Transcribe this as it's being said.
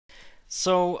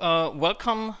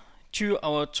Welcome to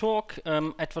our talk,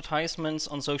 Advertisements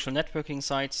on Social Networking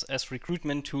Sites as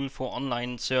Recruitment Tool for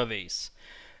Online Surveys.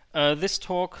 This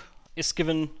talk is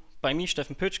given by me,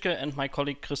 Steffen Pötzschke, and my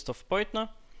colleague Christoph Beuthner.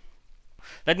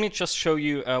 Let me just show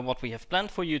you what we have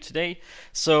planned for you today.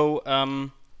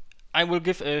 We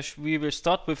will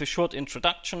start with a short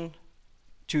introduction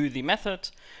to the method,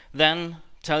 then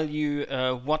tell you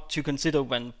what to consider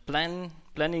when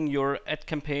planning your ad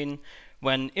campaign,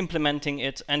 when implementing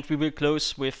it, and we will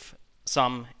close with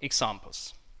some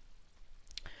examples.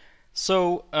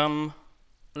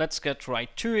 Let's get right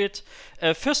to it.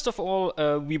 First of all,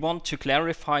 we want to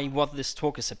clarify what this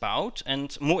talk is about,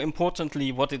 and more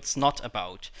importantly, what it's not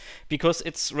about. Because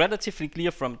it's relatively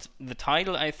clear from the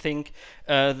title, I think,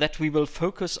 that we will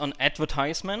focus on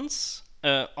advertisements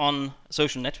on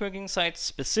social networking sites,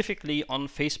 specifically on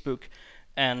Facebook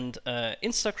and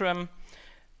Instagram,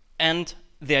 and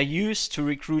they are used to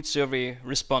recruit survey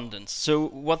respondents. So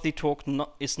what the talk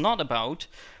is not about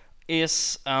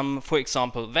is, for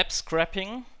example, web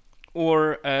scraping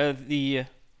or the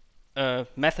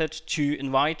method to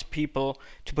invite people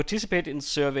to participate in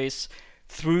surveys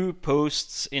through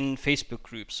posts in Facebook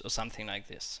groups or something like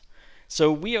this.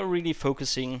 So we are really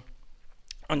focusing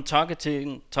on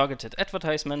targeted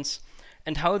advertisements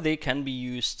and how they can be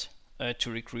used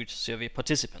to recruit survey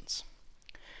participants.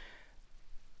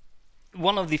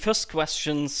 One of the first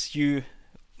questions you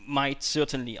might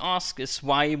certainly ask is,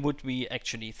 why would we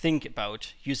actually think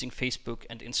about using Facebook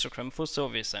and Instagram for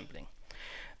survey sampling?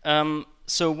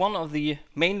 So one of the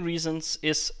main reasons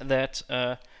is that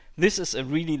this is a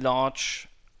really large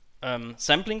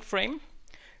sampling frame,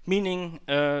 meaning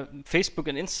Facebook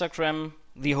and Instagram,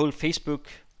 the whole Facebook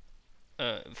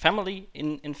family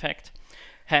in fact,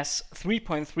 has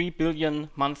 3.3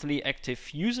 billion monthly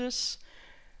active users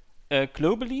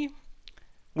globally,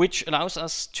 which allows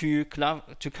us to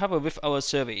cover with our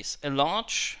surveys a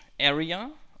large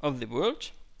area of the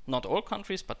world, not all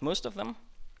countries, but most of them.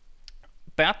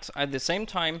 But at the same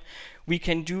time, we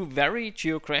can do very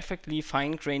geographically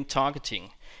fine-grained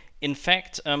targeting. In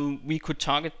fact, we could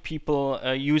target people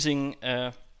using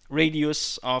a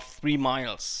radius of 3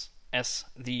 miles as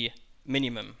the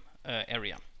minimum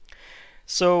area.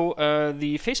 So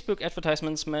the Facebook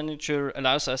Advertisements Manager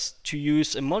allows us to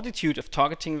use a multitude of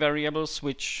targeting variables,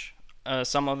 which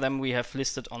some of them we have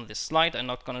listed on this slide. I'm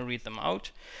not going to read them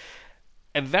out.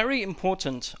 A very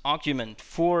important argument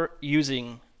for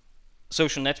using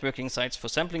social networking sites for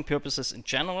sampling purposes in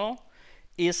general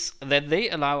is that they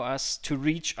allow us to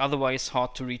reach otherwise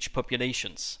hard to reach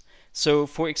populations. So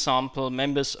for example,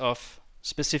 members of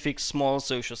specific small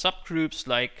social subgroups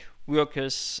like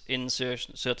workers in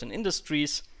certain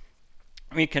industries.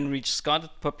 We can reach scarred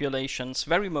populations,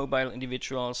 very mobile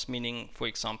individuals, meaning, for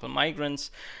example, migrants,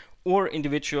 or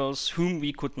individuals whom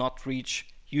we could not reach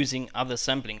using other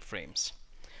sampling frames.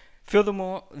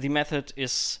 Furthermore, the method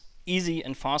is easy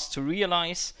and fast to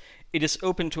realize. It is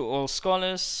open to all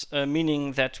scholars,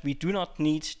 meaning that we do not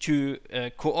need to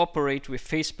cooperate with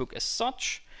Facebook as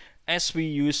such, as we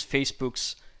use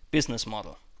Facebook's business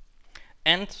model.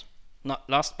 And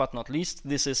last but not least,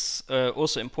 this is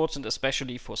also important,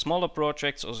 especially for smaller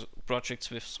projects or projects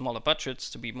with smaller budgets,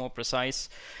 to be more precise.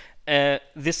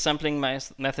 This sampling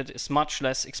method is much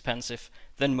less expensive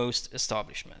than most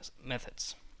established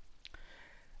methods.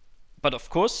 But of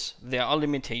course, there are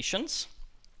limitations.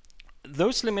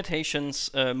 Those limitations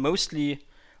mostly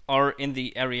are in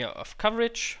the area of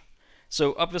coverage.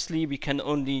 So obviously, we can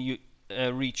only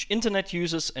reach internet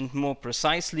users, and more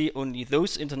precisely only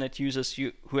those internet users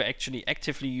who actually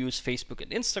actively use Facebook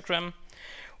and Instagram.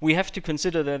 We have to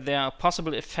consider that there are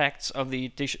possible effects of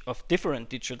different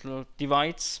digital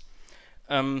divides.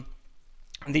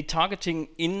 The targeting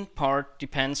in part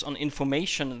depends on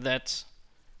information that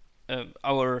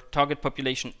our target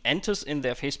population enters in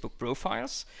their Facebook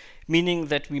profiles, meaning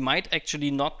that we might actually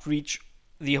not reach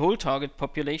the whole target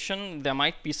population. There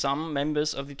might be some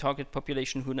members of the target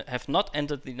population who have not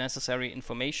entered the necessary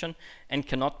information and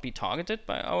cannot be targeted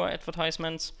by our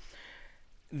advertisements.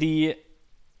 The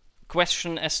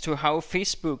question as to how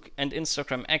Facebook and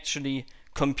Instagram actually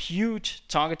compute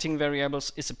targeting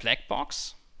variables is a black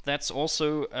box. That's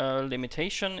also a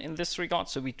limitation in this regard,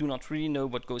 so we do not really know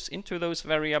what goes into those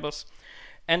variables.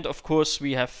 And of course,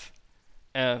 we have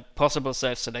possible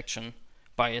self-selection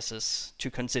biases to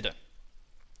consider.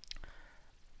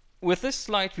 With this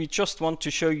slide, we just want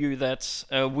to show you that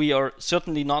we are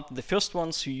certainly not the first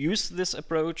ones who use this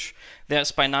approach.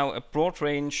 There's by now a broad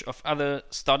range of other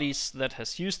studies that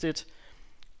has used it,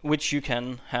 which you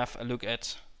can have a look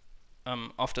at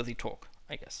after the talk,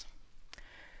 I guess.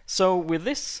 So with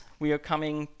this, we are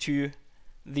coming to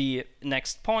the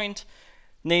next point,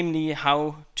 namely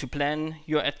how to plan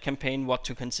your ad campaign, what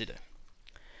to consider.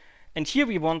 And here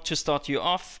we want to start you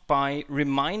off by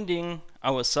reminding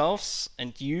ourselves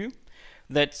and you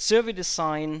that survey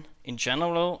design in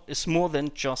general is more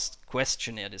than just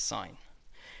questionnaire design.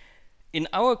 In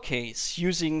our case,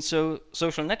 using social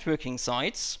networking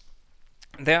sites,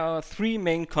 there are three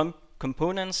main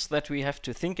components that we have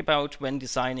to think about when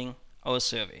designing our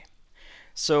survey.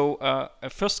 So a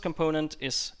first component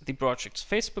is the project's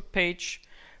Facebook page.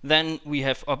 Then we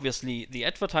have obviously the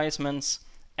advertisements,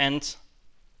 and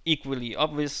equally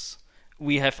obvious,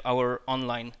 we have our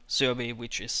online survey,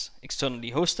 which is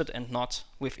externally hosted and not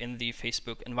within the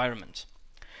Facebook environment.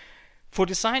 For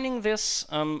designing this,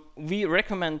 we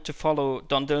recommend to follow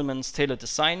Don Dillman's tailored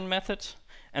design method,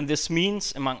 and this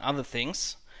means, among other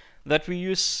things, that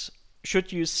we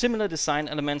should use similar design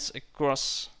elements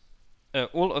across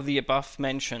all of the above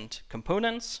mentioned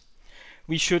components.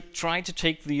 We should try to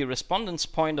take the respondent's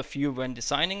point of view when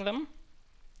designing them,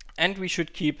 and we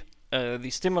should keep the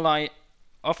stimuli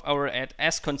of our ad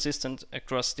as consistent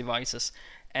across devices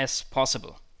as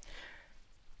possible.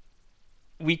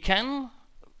 We can,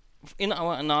 in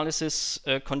our analysis,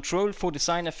 control for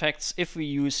design effects if we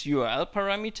use URL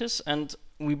parameters, and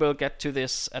we will get to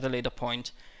this at a later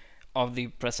point of the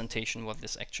presentation, what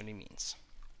this actually means.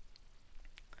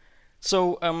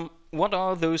 So what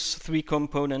are those three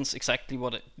components exactly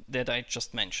that I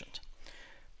just mentioned?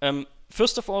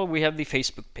 First of all, we have the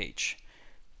Facebook page.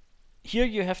 Here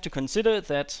you have to consider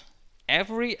that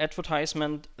every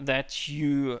advertisement that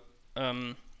you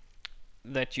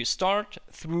start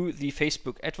through the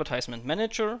Facebook Advertisement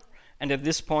Manager, and at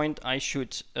this point I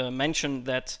should mention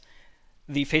that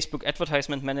the Facebook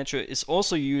Advertisement Manager is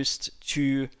also used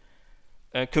to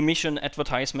commission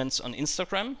advertisements on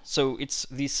Instagram, so it's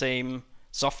the same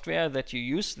software that you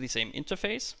use, the same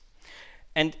interface.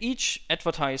 And each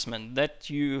advertisement that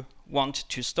you want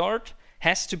to start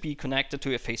has to be connected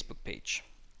to a Facebook page.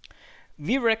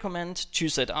 We recommend to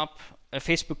set up a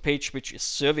Facebook page which is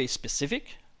survey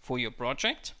specific for your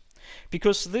project,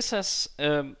 because this has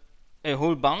a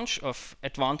whole bunch of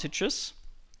advantages.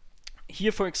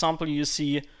 Here, for example, you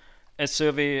see a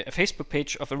Facebook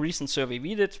page of a recent survey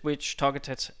we did, which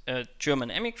targeted German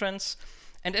immigrants.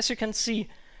 And as you can see,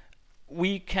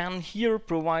 we can here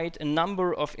provide a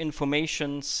number of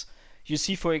informations. You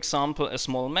see, for example, a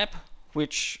small map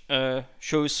which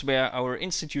shows where our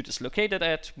institute is located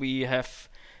at. We have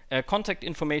contact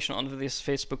information on this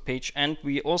Facebook page, and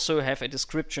we also have a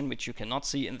description, which you cannot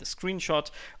see in the screenshot,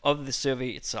 of the survey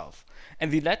itself. And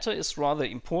the latter is rather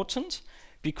important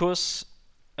because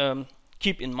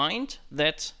keep in mind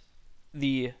that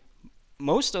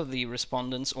most of the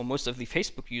respondents, or most of the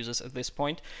Facebook users at this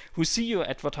point, who see your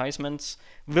advertisements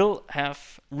will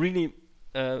have really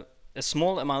a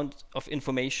small amount of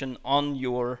information on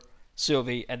your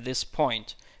survey at this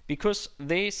point, because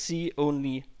they see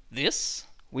only this,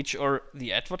 which are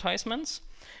the advertisements.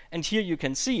 And here you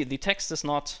can see the text is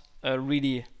not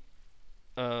really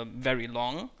very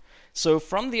long. So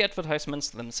from the advertisements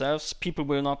themselves, people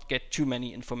will not get too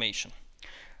many information.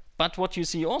 But what you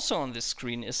see also on this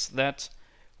screen is that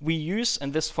we use,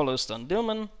 and this follows Don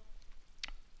Dillman,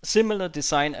 similar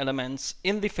design elements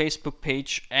in the Facebook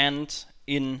page and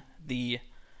in the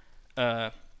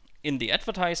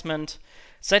advertisement.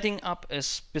 Setting up a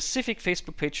specific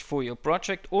Facebook page for your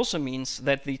project also means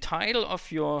that the title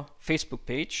of your Facebook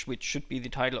page, which should be the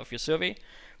title of your survey,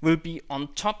 will be on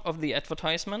top of the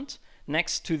advertisement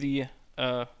next to the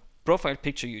profile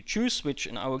picture you choose, which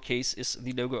in our case is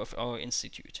the logo of our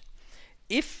institute.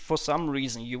 If for some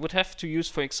reason you would have to use,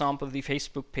 for example, the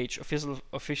Facebook page,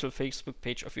 official Facebook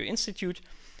page of your institute,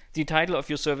 the title of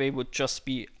your survey would just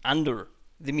be under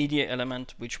the media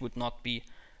element, which would not be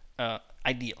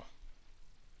ideal.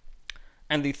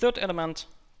 And the third element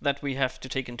that we have to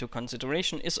take into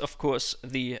consideration is, of course,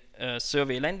 the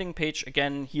survey landing page.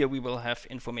 Again, here we will have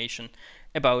information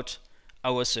about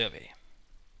our survey.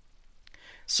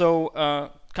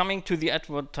 So coming to the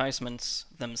advertisements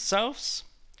themselves,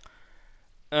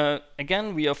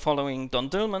 again, we are following Don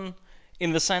Dillman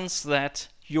in the sense that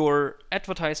your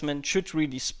advertisement should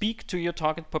really speak to your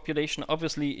target population.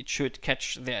 Obviously, it should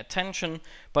catch their attention,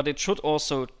 but it should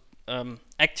also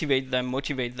activate them,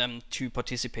 motivate them to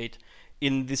participate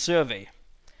in the survey.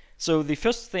 So the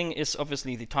first thing is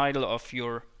obviously the title of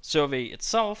your survey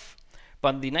itself,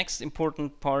 but the next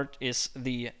important part is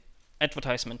the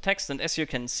advertisement text. And as you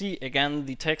can see, again,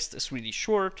 the text is really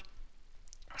short.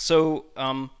 So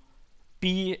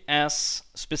be as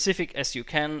specific as you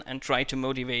can and try to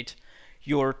motivate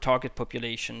your target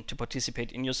population to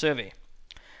participate in your survey.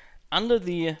 Under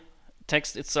the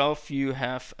text itself, you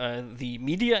have the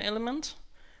media element.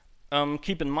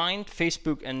 Keep in mind,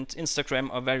 Facebook and Instagram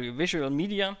are very visual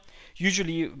media.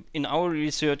 Usually, in our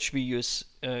research, we use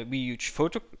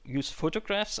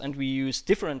photographs, and we use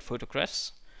different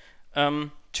photographs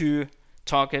to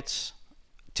target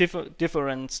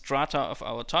different strata of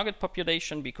our target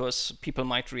population, because people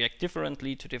might react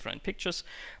differently to different pictures.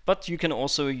 But you can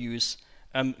also use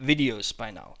videos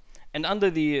by now. And under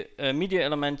the media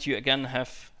element, you again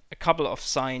have a couple of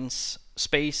signs,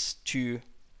 space to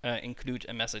include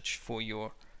a message for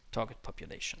your target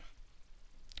population.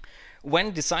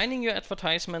 When designing your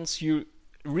advertisements, you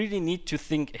really need to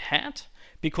think ahead,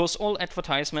 because all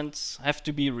advertisements have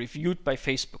to be reviewed by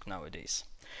Facebook nowadays.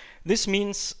 This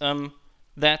means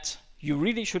that you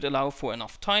really should allow for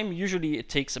enough time. Usually it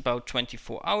takes about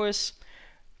 24 hours.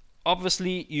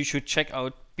 Obviously, you should check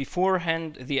out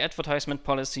beforehand the advertisement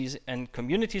policies and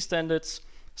community standards,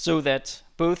 so that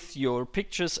both your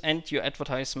pictures and your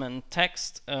advertisement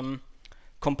text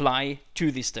comply to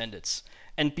these standards.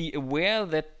 And be aware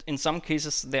that in some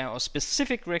cases there are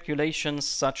specific regulations,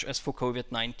 such as for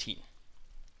COVID-19.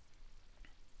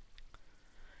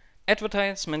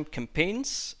 Advertisement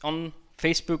campaigns on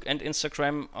Facebook and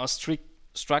Instagram are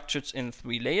structured in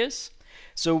 3 layers.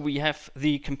 So we have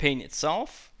the campaign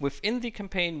itself. Within the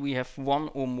campaign we have 1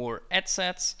 or more ad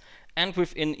sets, and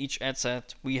within each ad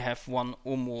set we have 1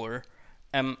 or more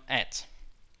ad.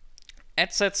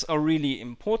 Ad sets are really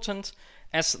important,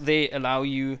 as they allow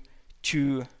you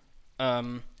to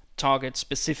target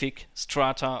specific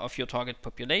strata of your target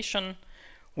population,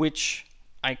 which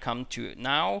I come to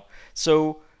now.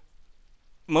 So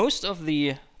most of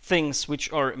the things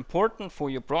which are important for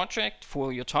your project,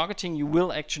 for your targeting, you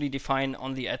will actually define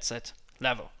on the ad set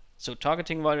level. So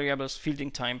targeting variables,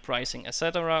 fielding time, pricing,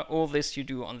 etc. All this you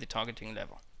do on the targeting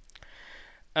level.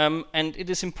 And it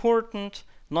is important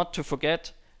not to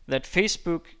forget that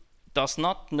Facebook does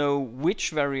not know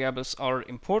which variables are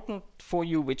important for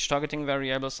you, which targeting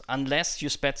variables, unless you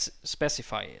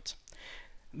specify it.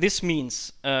 This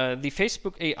means the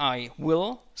Facebook AI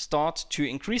will start to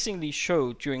increasingly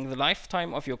show during the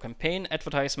lifetime of your campaign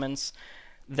advertisements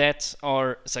that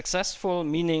are successful,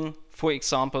 meaning, for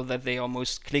example, that they are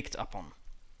most clicked upon.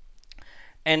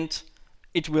 And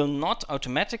it will not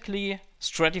automatically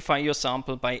stratify your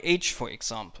sample by age, for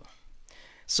example.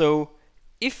 So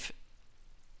if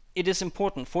it is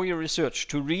important for your research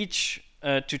to reach,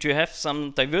 to have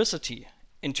some diversity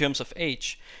in terms of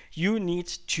age, you need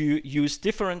to use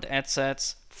different ad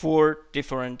sets for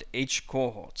different age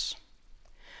cohorts.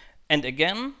 And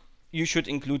again, you should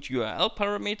include URL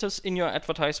parameters in your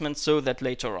advertisement, so that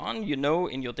later on you know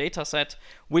in your data set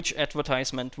which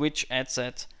advertisement, which ad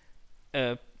set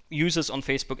users on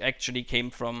Facebook actually came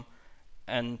from,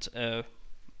 and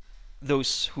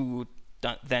those who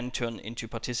then turn into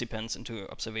participants, into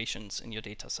observations in your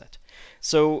data set.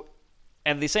 So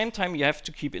at the same time, you have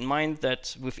to keep in mind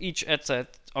that with each ad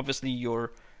set, obviously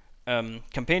your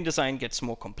campaign design gets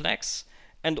more complex,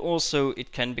 and also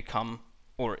it can become,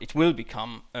 or it will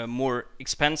become, more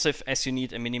expensive, as you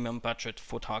need a minimum budget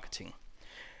for targeting.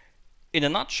 In a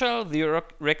nutshell, the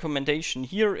recommendation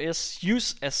here is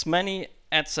use as many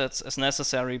ad sets as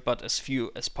necessary, but as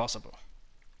few as possible.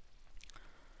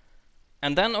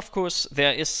 And then, of course,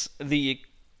 there is the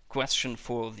question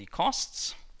for the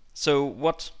costs. So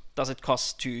what does it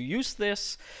cost to use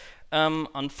this?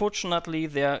 Unfortunately,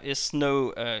 there is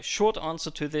no short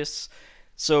answer to this.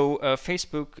 So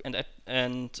Facebook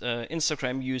and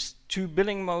Instagram use 2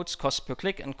 billing modes, cost per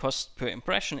click and cost per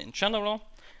impression in general,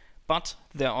 but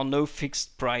there are no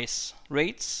fixed price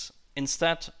rates.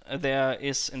 Instead, there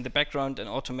is in the background an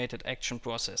automated action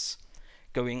process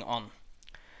going on.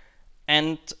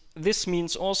 And this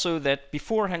means also that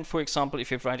beforehand, for example,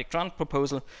 if you write a grant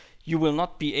proposal, you will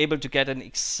not be able to get an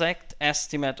exact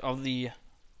estimate of the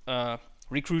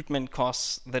recruitment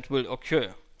costs that will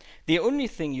occur. The only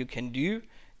thing you can do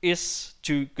is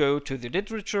to go to the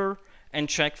literature and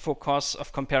check for costs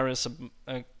of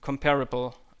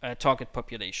comparable target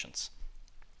populations.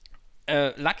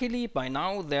 Luckily, by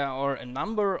now there are a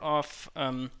number of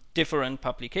different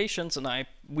publications, and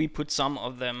we put some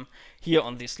of them here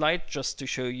on this slide just to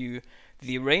show you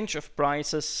the range of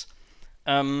prices.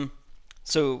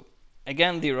 So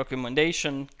again, the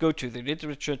recommendation: go to the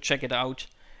literature, check it out,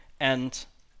 and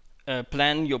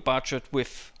plan your budget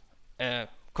with a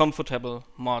comfortable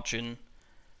margin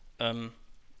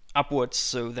upwards,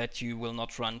 so that you will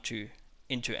not run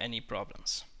into any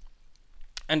problems.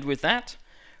 And with that,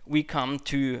 we come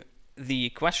to the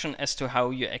question as to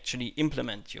how you actually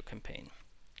implement your campaign.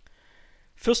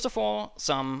 First of all,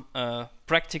 some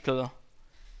practical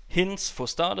hints for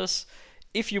starters.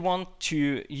 if you want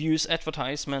to use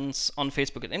advertisements on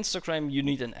Facebook and Instagram, you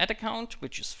need an ad account,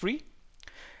 which is free.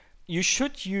 You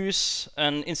should use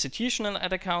an institutional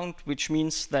ad account, which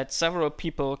means that several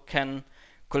people can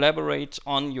collaborate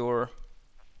on your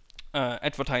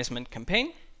advertisement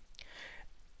campaign.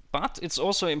 But it's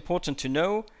also important to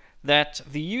know that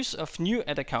the use of new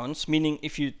ad accounts, meaning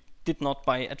if you did not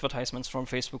buy advertisements from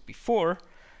Facebook before,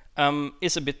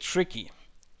 is a bit tricky,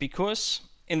 because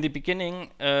in the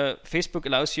beginning Facebook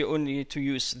allows you only to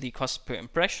use the cost per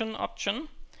impression option.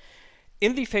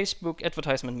 In the Facebook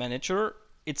advertisement manager,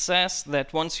 it says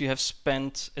that once you have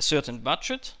spent a certain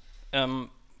budget,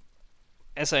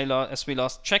 as we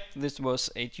last checked, this was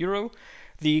 €8,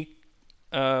 the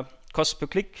cost per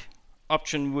click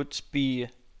option would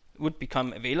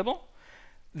become available.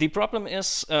 The problem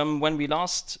is when we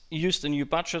last used a new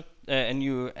budget, a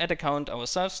new ad account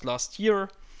ourselves last year,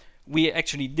 we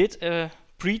actually did a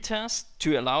pre-test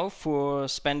to allow for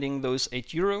spending those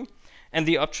 €8, and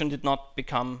the option did not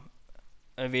become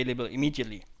available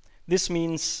immediately. This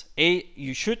means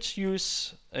you should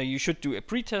do a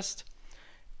pre-test.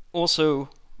 Also,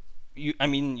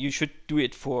 you should do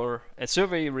it for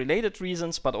survey-related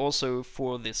reasons, but also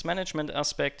for this management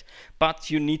aspect. But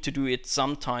you need to do it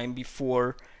sometime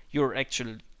before your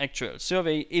actual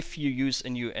survey if you use a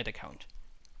new ad account.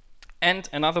 And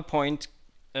another point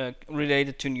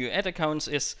related to new ad accounts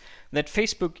is that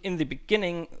Facebook, in the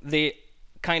beginning, they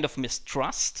kind of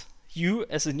mistrust you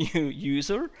as a new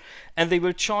user, and they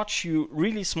will charge you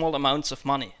really small amounts of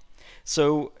money.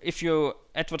 So if your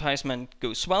advertisement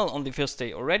goes well on the first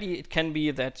day already, it can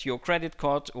be that your credit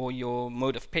card or your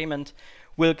mode of payment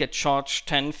will get charged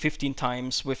 10-15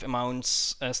 times with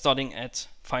amounts starting at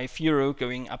 €5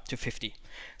 going up to 50.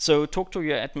 So talk to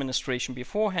your administration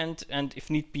beforehand, and if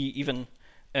need be, even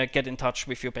get in touch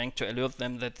with your bank to alert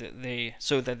them that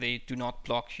so that they do not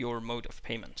block your mode of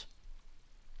payment.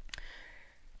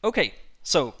 Okay,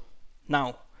 so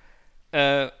now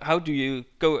how do you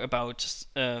go about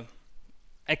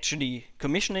actually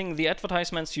commissioning the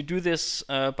advertisements? You do this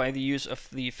by the use of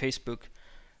the Facebook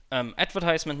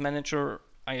advertisement manager.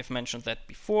 I have mentioned that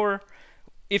before.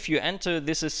 If you enter,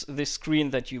 this is the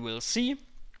screen that you will see.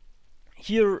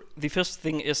 Here, the first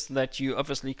thing is that you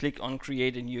obviously click on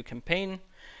create a new campaign,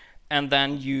 and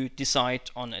then you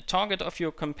decide on a target of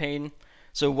your campaign.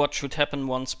 So what should happen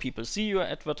once people see your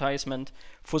advertisement?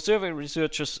 For survey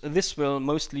researchers, this will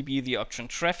mostly be the option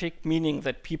traffic, meaning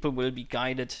that people will be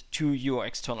guided to your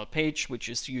external page, which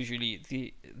is usually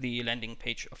the landing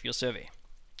page of your survey.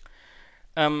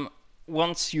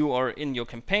 Once you are in your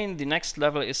campaign, the next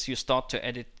level is you start to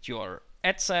edit your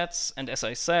ad sets. And as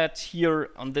I said, here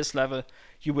on this level,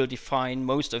 you will define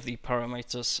most of the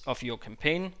parameters of your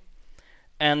campaign.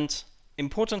 And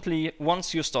importantly,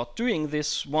 once you start doing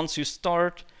this, once you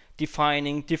start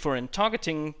defining different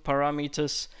targeting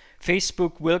parameters,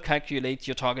 Facebook will calculate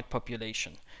your target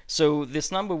population. So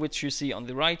this number which you see on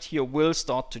the right here will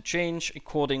start to change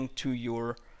according to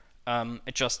your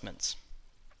adjustments.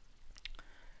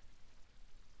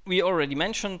 We already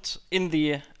mentioned on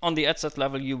the ad set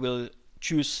level you will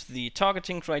choose the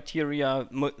targeting criteria,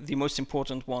 the most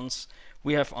important ones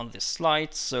we have on this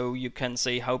slide. So you can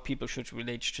say how people should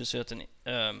relate to certain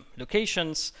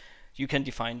locations. You can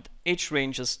define age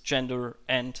ranges, gender,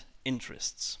 and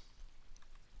interests.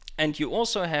 And you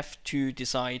also have to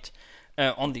decide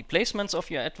on the placements of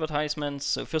your advertisements.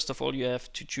 So first of all, you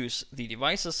have to choose the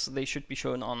devices they should be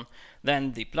shown on,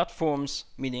 then the platforms,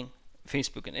 meaning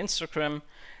Facebook and Instagram,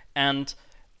 and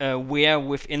where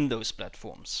within those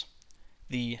platforms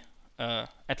the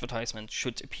advertisement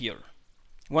should appear.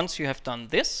 Once you have done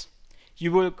this, you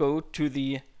will go to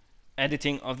the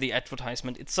editing of the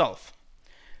advertisement itself.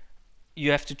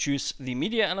 You have to choose the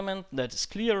media element, that is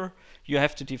clear. You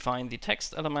have to define the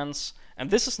text elements, and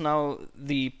this is now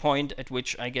the point at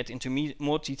which I get into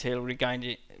more detail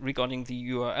regarding the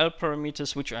URL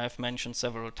parameters, which I have mentioned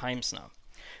several times now.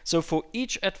 So for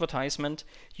each advertisement,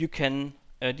 you can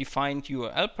define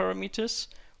URL parameters,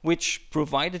 which,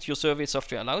 provided your survey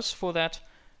software allows for that,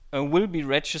 will be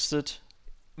registered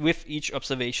with each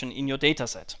observation in your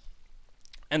dataset.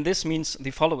 And this means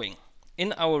the following.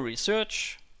 In our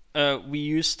research, we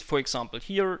used, for example,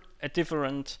 here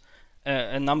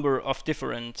a number of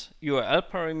different URL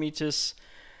parameters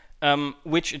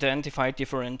which identify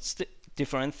different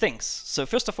things. So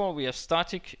first of all, we have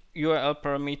static URL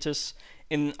parameters.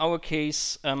 In our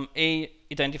case, A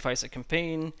identifies a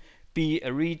campaign, B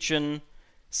a region,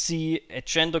 C a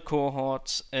gender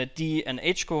cohort, D an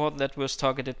age cohort that was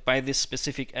targeted by this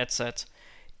specific ad set,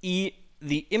 E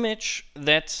the image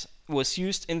that was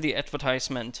used in the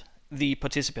advertisement the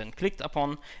participant clicked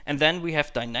upon. And then we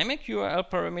have dynamic URL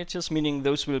parameters, meaning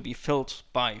those will be filled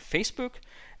by Facebook.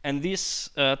 And these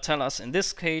tell us in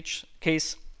this case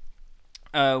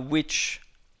which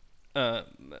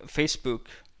Facebook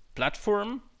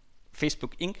platform,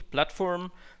 Facebook Inc.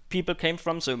 platform people came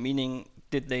from, so meaning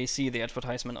did they see the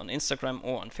advertisement on Instagram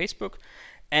or on Facebook.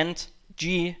 And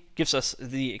G gives us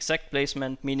the exact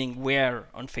placement, meaning where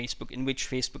on Facebook, in which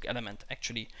Facebook element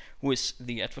actually was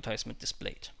the advertisement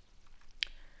displayed.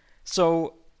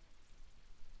 So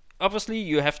obviously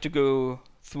you have to go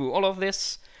through all of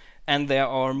this, and there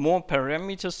are more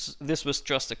parameters. This was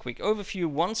just a quick overview.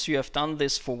 Once you have done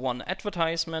this for one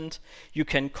advertisement, you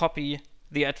can copy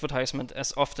the advertisement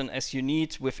as often as you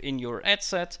need within your ad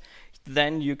set.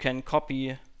 Then you can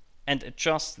copy and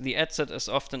adjust the ad set as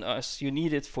often as you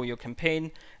need it for your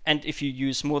campaign. And if you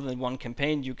use more than one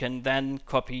campaign, you can then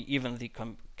copy even the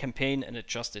campaign and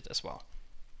adjust it as well.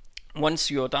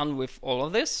 Once you're done with all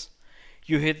of this,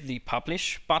 you hit the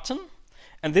publish button,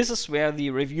 and this is where the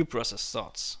review process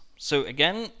starts. So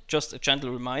again, just a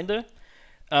gentle reminder,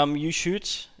 you should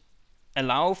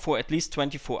allow for at least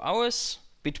 24 hours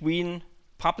between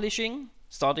publishing,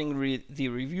 starting the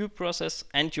review process,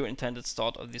 and your intended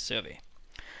start of the survey.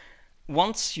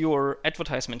 Once your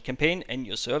advertisement campaign and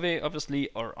your survey obviously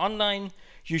are online,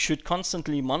 you should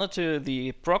constantly monitor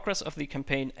the progress of the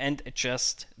campaign and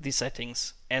adjust the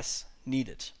settings as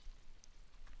needed.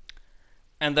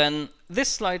 And then this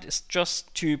slide is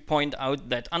just to point out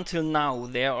that until now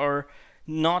there are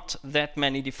not that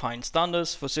many defined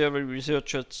standards for survey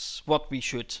researchers, what we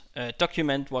should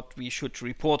document, what we should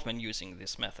report when using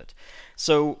this method.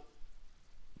 So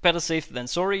better safe than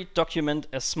sorry, document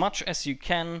as much as you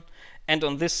can. And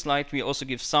on this slide we also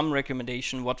give some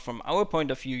recommendation what from our point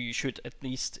of view you should at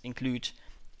least include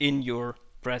in your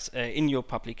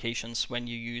publications when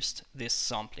you used this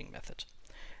sampling method.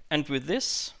 And with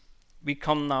this we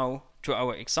come now to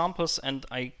our examples, and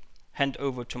I hand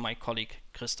over to my colleague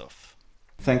Christoph.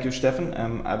 Thank you,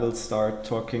 Steffen. I will start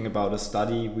talking about a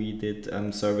study we did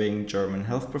surveying German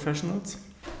health professionals.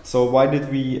 So why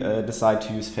did we decide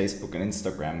to use Facebook and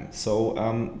Instagram? So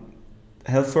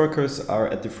health workers are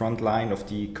at the front line of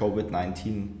the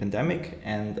COVID-19 pandemic,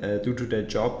 and due to their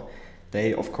job,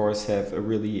 they of course have a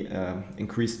really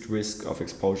increased risk of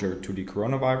exposure to the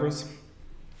coronavirus.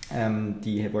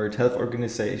 The World Health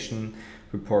Organization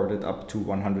reported up to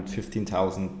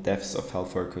 115,000 deaths of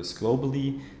health workers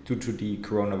globally due to the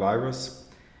coronavirus.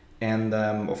 And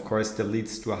of course that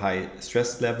leads to a high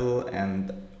stress level,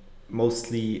 and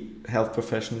mostly health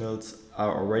professionals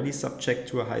are already subject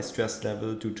to a high stress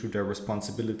level due to their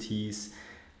responsibilities,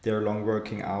 their long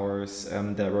working hours,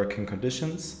 their working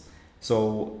conditions.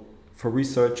 So for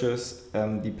researchers,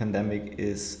 the pandemic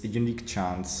is a unique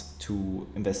chance to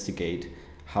investigate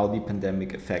how the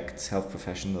pandemic affects health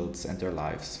professionals and their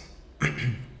lives.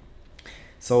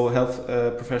 So health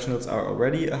professionals are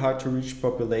already a hard to reach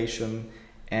population,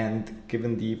 and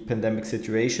given the pandemic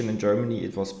situation in Germany,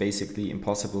 it was basically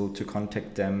impossible to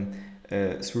contact them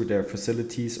through their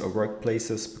facilities or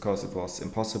workplaces because it was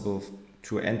impossible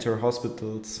to enter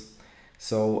hospitals.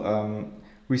 So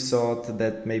we thought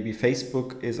that maybe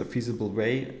Facebook is a feasible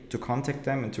way to contact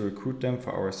them and to recruit them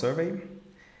for our survey.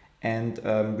 And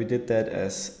we did that,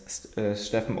 as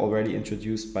Steffen already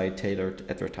introduced, by tailored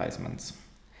advertisements.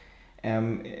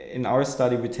 In our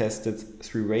study, we tested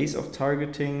 3 ways of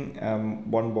targeting.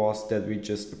 One was that we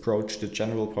just approached the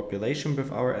general population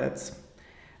with our ads.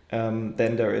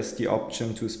 Then there is the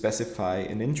option to specify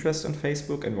an interest on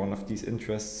Facebook, and one of these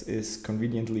interests is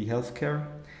conveniently healthcare.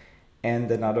 And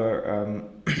another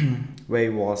way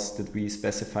was that we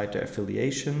specified the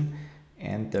affiliation,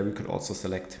 and there we could also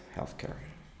select healthcare.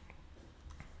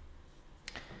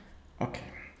 Okay,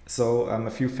 so a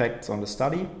few facts on the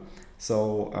study.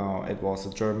 So it was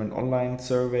a German online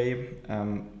survey.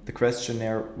 The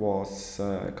questionnaire was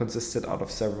consisted out of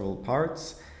several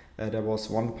parts. There was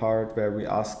one part where we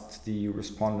asked the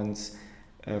respondents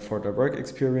for their work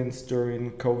experience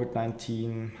during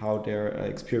COVID-19, how their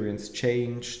experience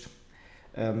changed.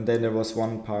 Then there was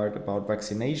one part about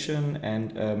vaccination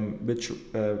and which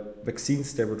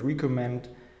vaccines they would recommend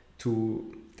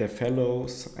to their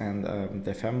fellows and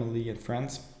their family and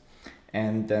friends.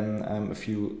 And then a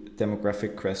few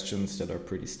demographic questions that are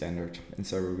pretty standard in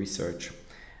survey research.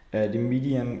 The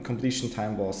median completion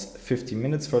time was 15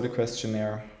 minutes for the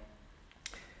questionnaire.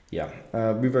 Yeah,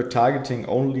 we were targeting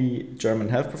only German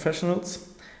health professionals,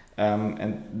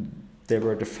 and they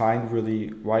were defined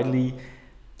really widely.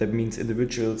 That means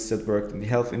individuals that worked in the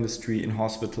health industry, in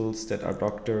hospitals, that are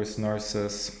doctors,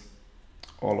 nurses,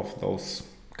 all of those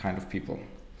kind of people.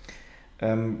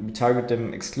 We target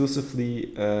them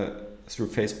exclusively through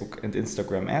Facebook and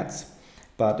Instagram ads,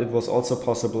 but it was also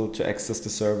possible to access the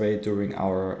survey during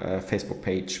our Facebook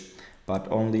page. But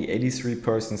only 83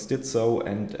 persons did so,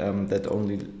 and that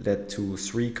only led to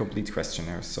 3 complete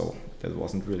questionnaires, so that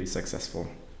wasn't really successful.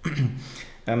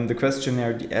 The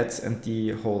questionnaire, the ads, and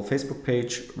the whole Facebook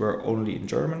page were only in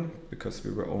German, because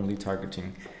we were only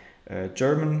targeting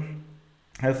German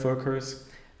health workers.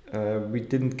 We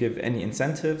didn't give any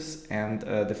incentives, and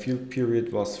the field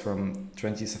period was from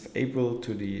 20th of April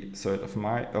to the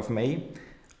 3rd of May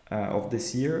of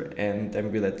this year, and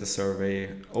then we let the survey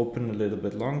open a little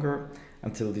bit longer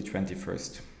until the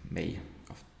 21st May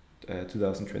of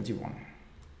 2021.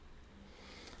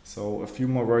 So a few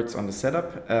more words on the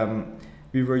setup.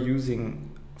 We were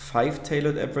using 5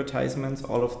 tailored advertisements.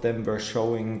 All of them were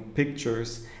showing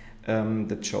pictures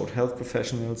that showed health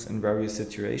professionals in various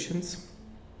situations.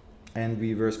 And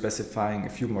we were specifying a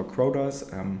few more quotas.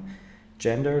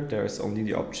 Gender, there's only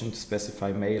the option to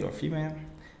specify male or female.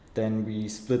 Then we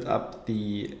split up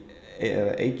the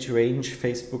age range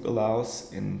Facebook allows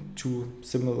in 2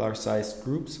 similar sized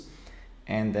groups.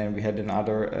 And then we had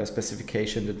another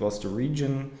specification that was the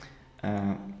region.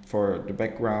 For the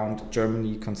background,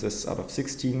 Germany consists out of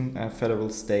 16 federal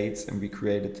states, and we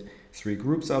created 3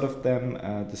 groups out of them.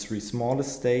 The 3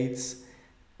 smallest states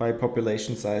by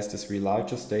population size, the 3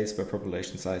 largest states by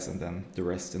population size, and then the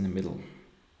rest in the middle.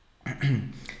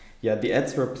 Yeah, the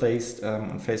ads were placed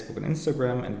on Facebook and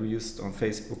Instagram, and we used on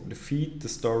Facebook the feed, the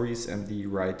stories, and the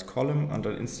right column, and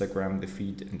on Instagram the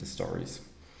feed and the stories.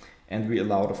 And we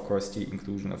allowed, of course, the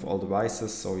inclusion of all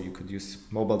devices, so you could use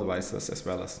mobile devices as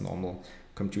well as normal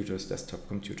computers, desktop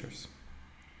computers.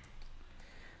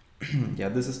 Yeah,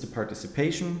 this is the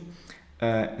participation.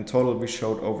 In total, we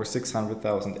showed over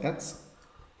 600,000 ads.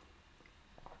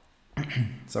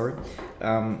 Sorry.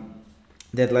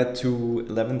 That led to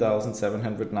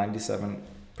 11,797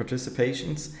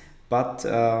 participations, but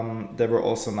there were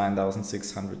also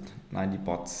 9,690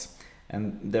 bots.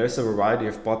 And there's a variety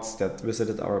of bots that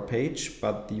visited our page,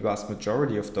 but the vast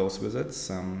majority of those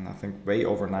visits, I think way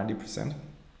over 90%,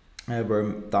 were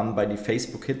done by the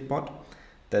Facebook hit bot.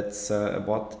 That's a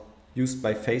bot used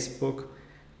by Facebook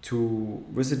to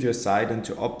visit your site and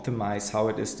to optimize how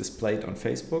it is displayed on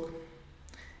Facebook.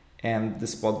 And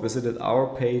this bot visited our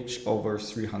page over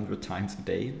 300 times a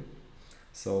day.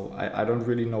 So I don't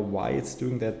really know why it's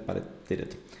doing that, but it did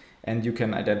it. And you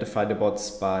can identify the bots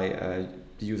by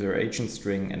the user agent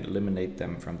string and eliminate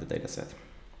them from the dataset.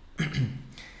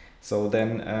 So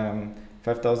then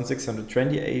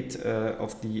 5,628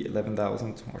 of the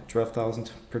 11,000 or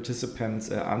 12,000 participants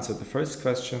answered the first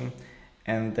question,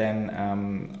 and then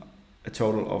a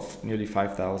total of nearly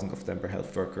 5,000 of them were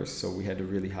health workers. So we had a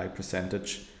really high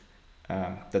percentage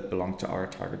that belonged to our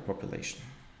target population.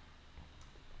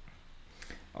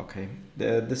 Okay,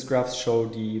 these graphs show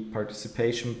the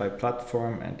participation by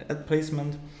platform and ad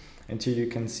placement. And here you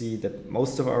can see that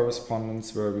most of our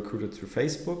respondents were recruited through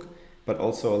Facebook, but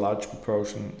also a large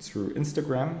proportion through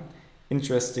Instagram.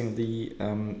 Interestingly,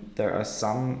 there are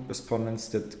some respondents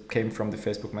that came from the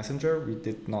Facebook Messenger. We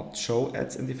did not show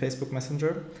ads in the Facebook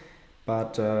Messenger,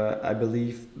 but I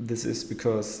believe this is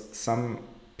because some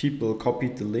people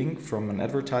copied the link from an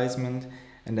advertisement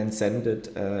and then send it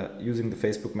using the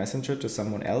Facebook Messenger to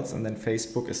someone else, and then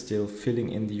Facebook is still filling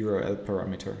in the URL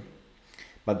parameter.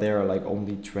 But there are like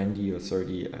only 20 or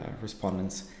 30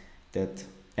 respondents that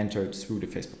entered through the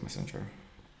Facebook Messenger.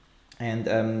 And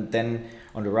then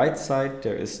on the right side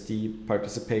there is the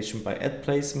participation by ad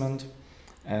placement,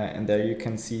 and there you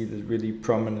can see that really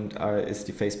prominent is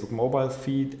the Facebook mobile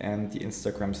feed and the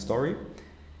Instagram story.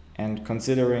 And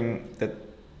considering that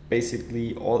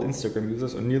basically all Instagram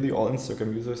users, or nearly all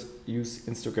Instagram users, use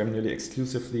Instagram nearly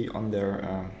exclusively on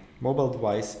their mobile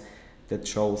device, that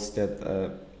shows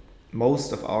that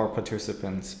most of our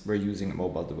participants were using a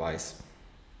mobile device.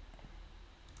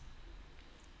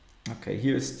 Okay,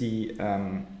 here's the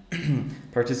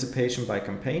participation by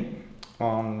campaign.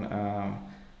 On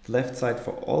the left side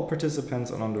for all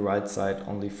participants, and on the right side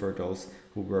only for those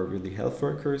who were really health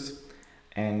workers.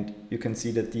 And you can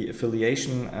see that the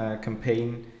affiliation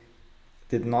campaign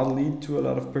did not lead to a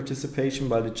lot of participation,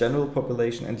 while the general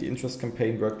population and the interest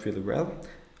campaign worked really well.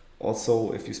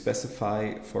 Also, if you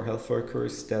specify for health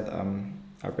workers, that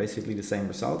are basically the same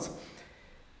results.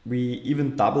 We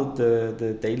even doubled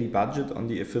the daily budget on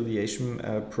the affiliation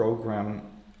program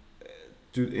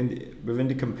within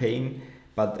the campaign,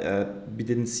 but we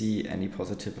didn't see any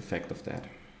positive effect of that.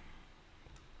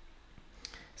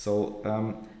 So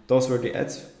those were the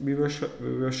ads we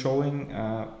were showing.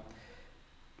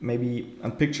 Maybe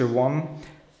on picture 1,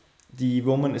 The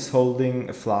woman is holding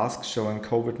a flask showing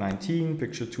COVID-19.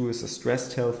 Picture 2 is a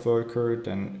stressed health worker.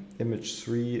 Then image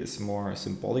 3 is a more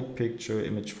symbolic picture.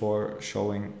 Image 4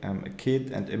 showing a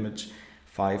kid, and image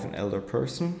 5 an elder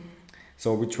person.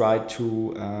 So we try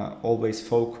to always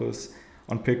focus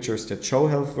on pictures that show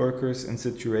health workers in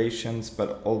situations,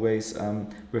 but always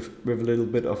with a little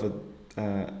bit of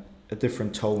a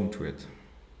different tone to it.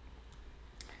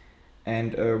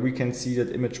 And we can see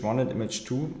that image 1 and image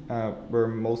 2 were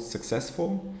most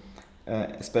successful.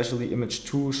 Especially image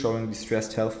 2 showing the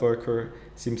stressed health worker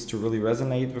seems to really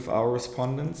resonate with our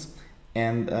respondents.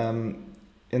 And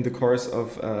in the course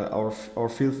of our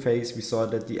field phase, we saw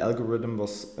that the algorithm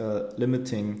was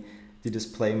limiting the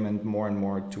displayment more and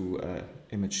more to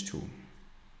image 2.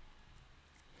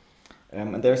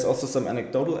 And there's also some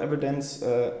anecdotal evidence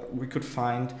we could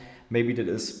find. Maybe that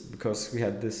is because we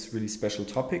had this really special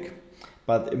topic.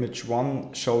 But image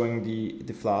 1 showing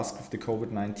the flask with the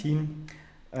COVID-19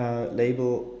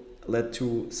 label led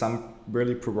to some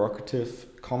really provocative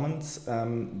comments.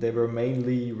 They were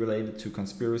mainly related to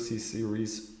conspiracy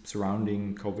theories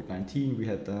surrounding COVID-19. We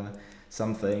had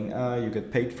something, you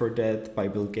get paid for that by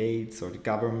Bill Gates or the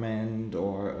government,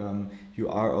 or you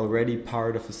are already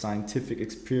part of a scientific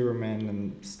experiment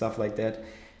and stuff like that.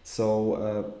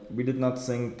 So we did not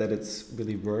think that it's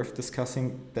really worth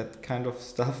discussing that kind of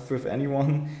stuff with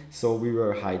anyone, so we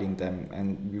were hiding them,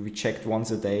 and we checked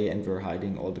once a day and were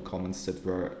hiding all the comments that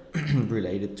were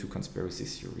related to conspiracy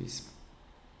theories.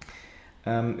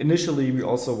 Initially, we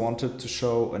also wanted to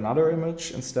show another image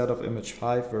instead of image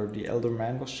 5, where the elder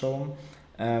man was shown.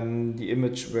 The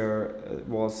image where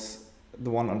was the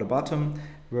one on the bottom,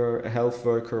 where a health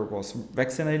worker was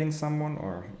vaccinating someone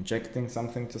or injecting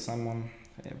something to someone.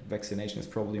 Vaccination is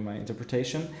probably my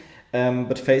interpretation,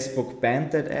 but Facebook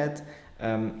banned that ad.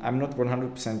 I'm not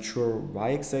 100% sure why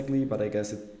exactly, but I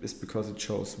guess it is because it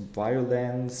shows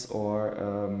violence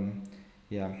or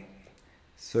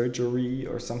surgery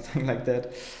or something like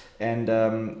that. And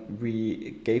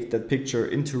we gave that picture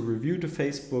into review to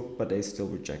Facebook, but they still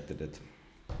rejected it.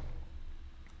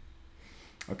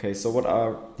 Okay, so what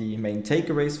are the main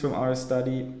takeaways from our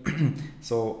study?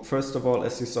 So first of all,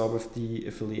 as you saw with the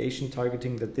affiliation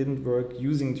targeting that didn't work,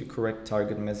 using the correct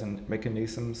target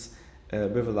mechanisms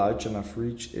with a large enough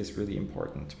reach is really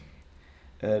important.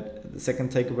 The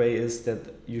second takeaway is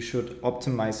that you should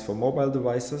optimize for mobile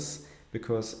devices,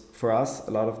 because for us,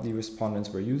 a lot of the respondents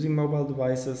were using mobile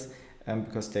devices,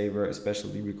 because they were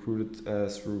especially recruited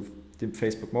through the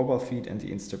Facebook mobile feed and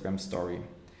the Instagram story.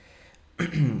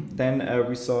 Then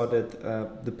we saw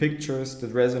that the pictures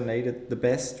that resonated the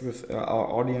best with our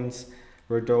audience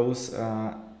were those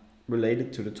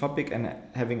related to the topic and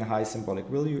having a high symbolic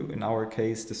value. In our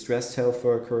case, the stressed health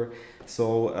worker.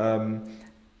 So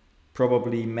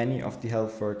probably many of the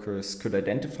health workers could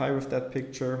identify with that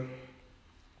picture.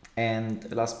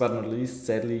 And last but not least,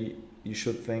 sadly, you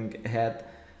should think ahead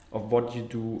of what you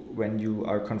do when you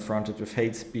are confronted with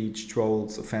hate speech,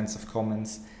 trolls, offensive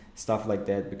comments, stuff like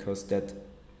that, because that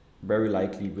very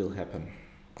likely will happen,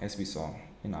 as we saw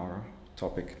in our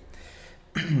topic.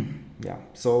 Yeah,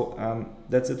 so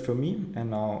that's it for me,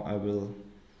 and now I will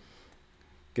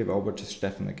give over to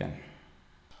Steffen again.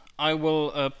 I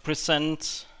will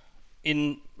present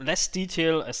in less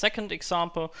detail a second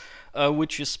example,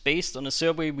 which is based on a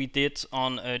survey we did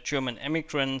on German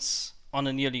immigrants on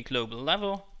a nearly global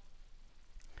level.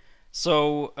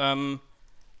 So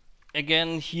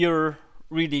again, here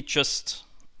really just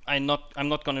I'm not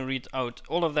going to read out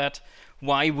all of that.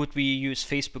 Why would we use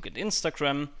Facebook and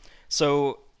Instagram?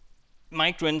 So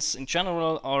migrants in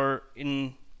general are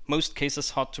in most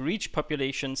cases hard to reach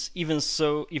populations, even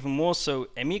more so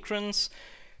immigrants,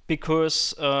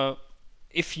 because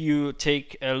if you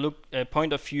take a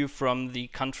point of view from the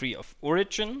country of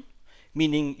origin,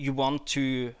 meaning you want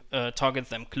to target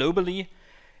them globally,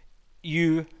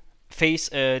 you face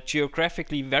a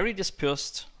geographically very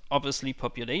dispersed, obviously,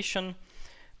 population,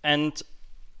 and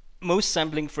most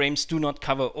sampling frames do not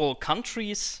cover all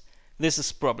countries. This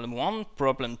is problem one.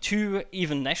 Problem two,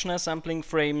 even national sampling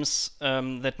frames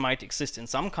that might exist in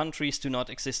some countries do not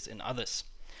exist in others.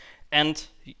 And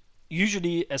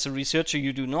usually, as a researcher,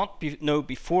 you do not know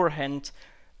beforehand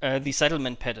the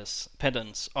settlement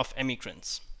patterns of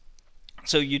immigrants.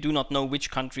 So you do not know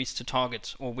which countries to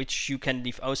target or which you can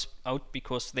leave out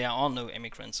because there are no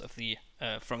immigrants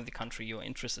from the country you're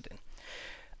interested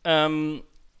in.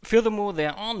 Furthermore,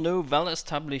 there are no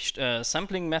well-established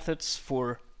sampling methods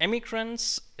for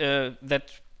immigrants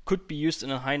that could be used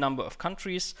in a high number of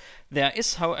countries. There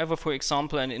is, however, for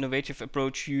example, an innovative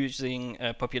approach using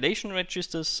population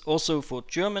registers, also for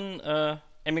German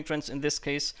immigrants in this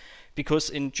case, because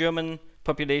in German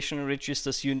population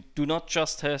registers, you do not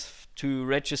just have to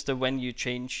register when you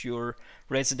change your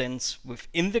residence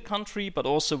within the country, but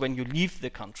also when you leave the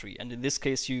country. And in this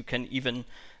case, you can even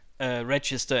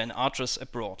register an address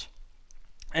abroad.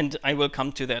 And I will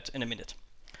come to that in a minute.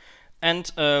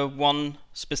 And one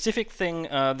specific thing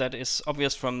that is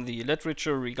obvious from the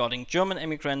literature regarding German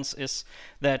immigrants is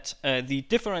that the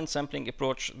different sampling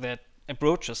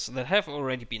approaches that have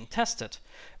already been tested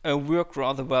work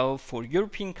rather well for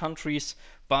European countries,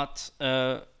 but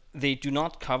they do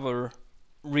not cover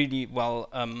really well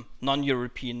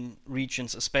non-European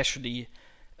regions, especially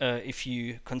if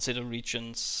you consider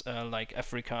regions like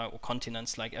Africa, or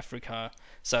continents like Africa,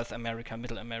 South America,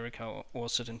 Middle America, or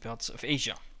certain parts of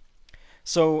Asia.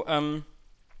 So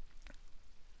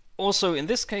also in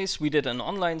this case, we did an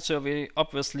online survey,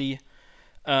 obviously.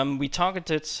 We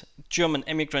targeted German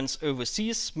immigrants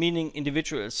overseas, meaning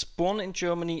individuals born in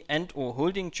Germany and or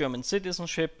holding German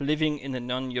citizenship living in a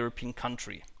non-European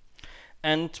country.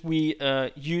 And we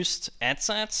used ad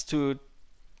sets to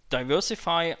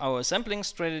diversify our sampling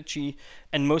strategy,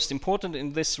 and most important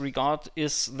in this regard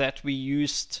is that we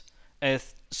used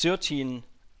 13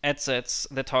 ad sets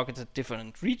that targeted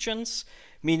different regions,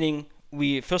 meaning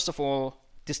we first of all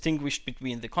distinguished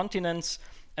between the continents,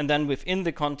 and then within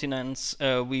the continents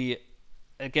we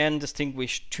again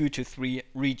distinguished 2 to 3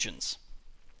 regions.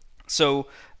 So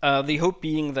the hope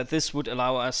being that this would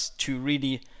allow us to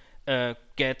really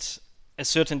get a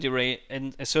certain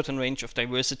range of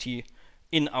diversity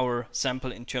in our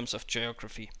sample in terms of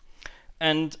geography.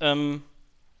 And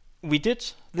we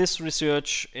did this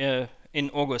research in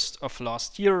August of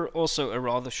last year, also a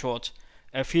rather short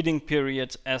feeding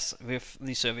period as with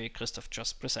the survey Christoph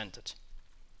just presented.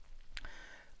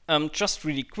 Just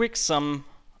really quick, some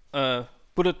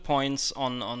bullet points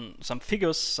on some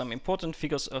figures, some important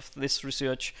figures of this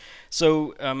research.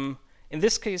 So in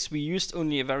this case, we used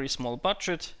only a very small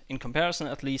budget, in comparison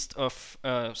at least, of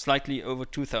slightly over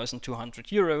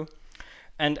 2,200 euro.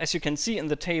 And as you can see in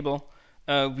the table,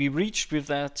 we reached with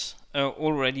that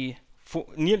already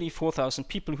nearly 4,000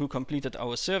 people who completed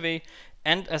our survey.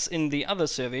 And as in the other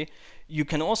survey, you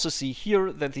can also see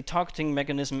here that the targeting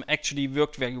mechanism actually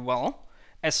worked very well,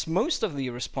 as most of the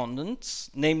respondents,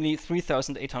 namely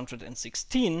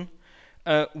 3,816,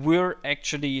 were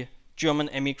actually German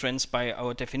immigrants by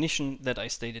our definition that I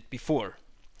stated before.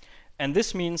 And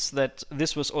this means that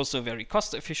this was also very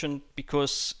cost efficient,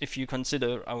 because if you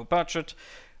consider our budget,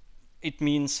 it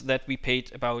means that we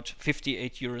paid about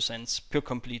 58 euro cents per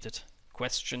completed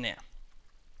questionnaire.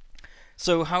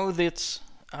 So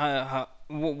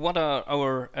what are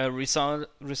our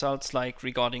results like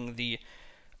regarding the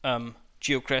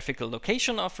geographical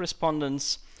location of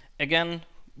respondents? Again,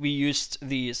 we used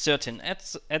the certain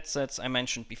ad sets I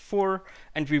mentioned before,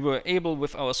 and we were able,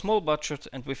 with our small budget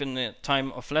and within a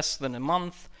time of less than a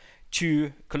month,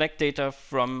 to collect data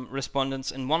from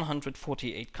respondents in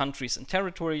 148 countries and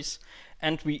territories,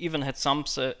 and we even had some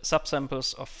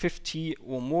subsamples of 50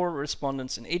 or more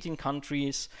respondents in 18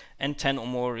 countries and 10 or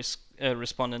more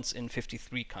respondents in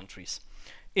 53 countries.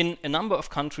 In a number of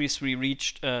countries, we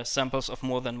reached samples of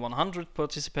more than 100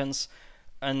 participants,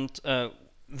 and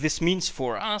this means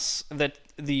for us that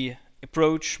the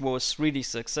approach was really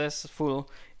successful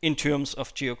in terms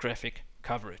of geographic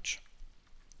coverage.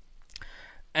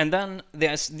 And then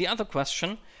there's the other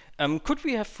question, could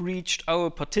we have reached our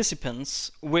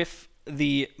participants with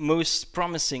the most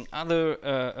promising other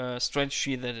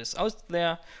strategy that is out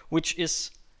there, which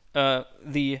is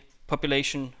the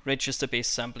population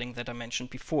register-based sampling that I mentioned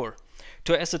before?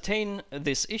 To ascertain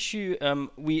this issue,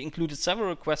 we included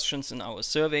several questions in our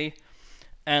survey,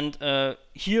 and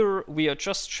here we are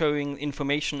just showing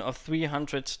information of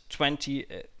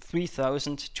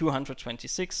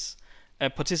 3,226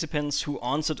 participants who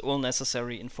answered all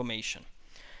necessary information,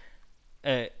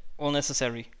 all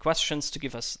necessary questions to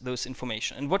give us those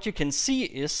information. And what you can see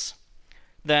is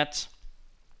that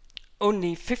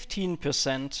only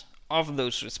 15% of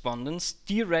those respondents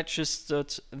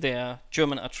deregistered their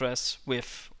German address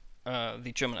with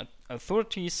the German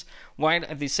authorities, while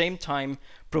at the same time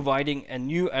providing a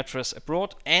new address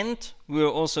abroad, and were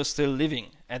also still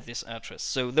living at this address.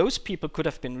 So those people could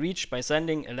have been reached by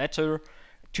sending a letter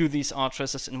to these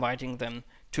addresses inviting them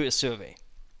to a survey.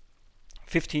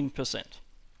 15%.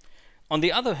 On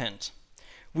the other hand,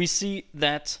 we see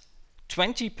that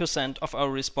 20% of our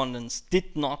respondents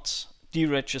did not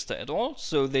deregister at all,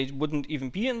 so they wouldn't even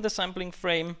be in the sampling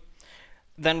frame.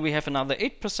 Then we have another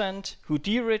 8% who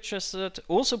deregistered,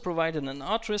 also provided an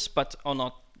address, but are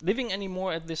not living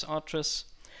anymore at this address.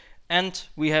 And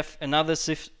we have another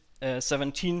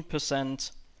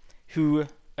 17% who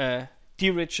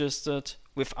deregistered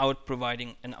without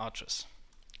providing an address.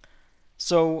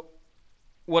 So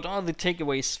what are the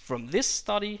takeaways from this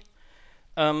study?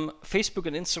 Facebook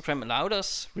and Instagram allowed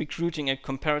us recruiting a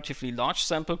comparatively large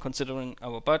sample, considering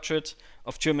our budget,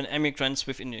 of German immigrants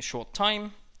within a short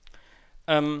time.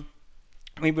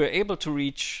 We were able to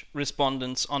reach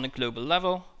respondents on a global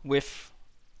level with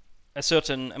a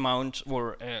certain amount,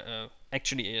 or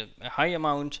actually a high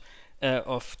amount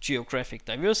of geographic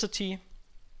diversity,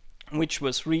 which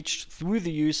was reached through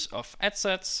the use of ad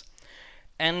sets.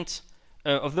 And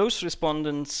of those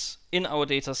respondents in our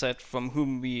dataset from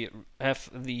whom we have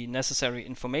the necessary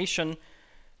information,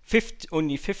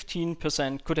 only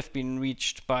 15% could have been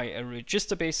reached by a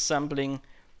register-based sampling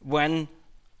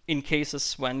in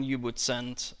cases when you would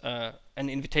send an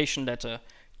invitation letter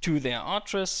to their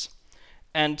address,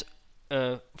 and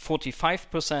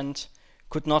 45%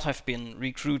 could not have been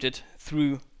recruited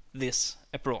through this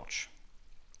approach.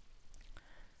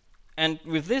 And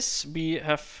with this, we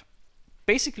have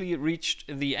basically reached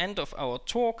the end of our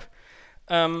talk.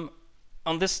 On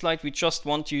this slide, we just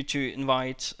want you to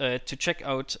invite to check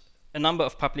out a number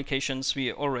of publications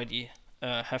we already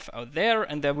have out there,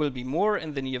 and there will be more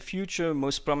in the near future,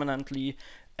 most prominently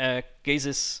a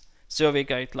GESIS survey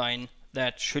guideline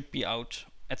that should be out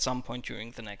at some point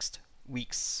during the next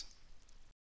weeks.